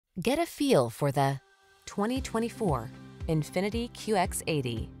Get a feel for the 2024 INFINITI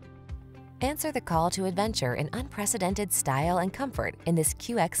QX80. Answer the call to adventure in unprecedented style and comfort in this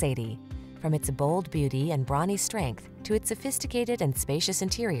QX80. From its bold beauty and brawny strength to its sophisticated and spacious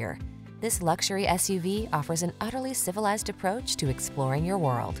interior, this luxury SUV offers an utterly civilized approach to exploring your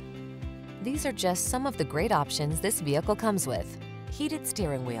world. These are just some of the great options this vehicle comes with: heated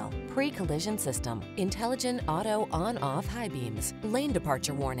steering wheel, pre-collision system, intelligent auto on-off high beams, lane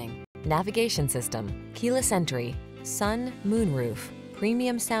departure warning, navigation system, keyless entry, sun, moonroof,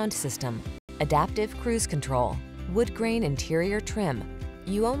 premium sound system, adaptive cruise control, wood grain interior trim.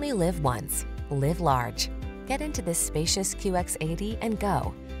 You only live once. Live large. Get into this spacious QX80 and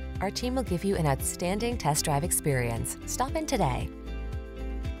go. Our team will give you an outstanding test drive experience. Stop in today.